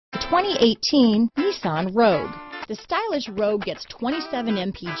2018 Nissan Rogue. The stylish Rogue gets 27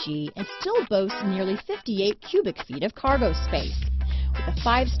 mpg and still boasts nearly 58 cubic feet of cargo space. With a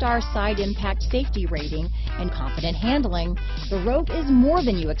 5-star side impact safety rating and confident handling, the Rogue is more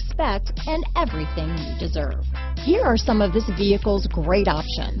than you expect and everything you deserve. Here are some of this vehicle's great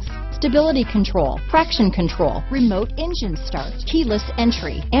options: stability control, traction control, remote engine start, keyless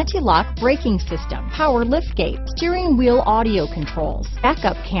entry, anti-lock braking system, power liftgate, steering wheel audio controls,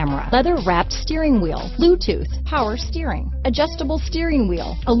 backup camera, leather-wrapped steering wheel, Bluetooth, power steering, adjustable steering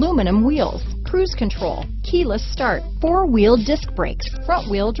wheel, aluminum wheels, cruise control, keyless start, 4-wheel disc brakes,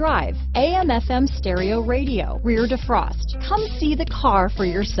 front-wheel drive, AM/FM stereo radio, rear defrost. Come see the car for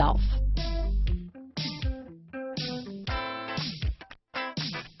yourself.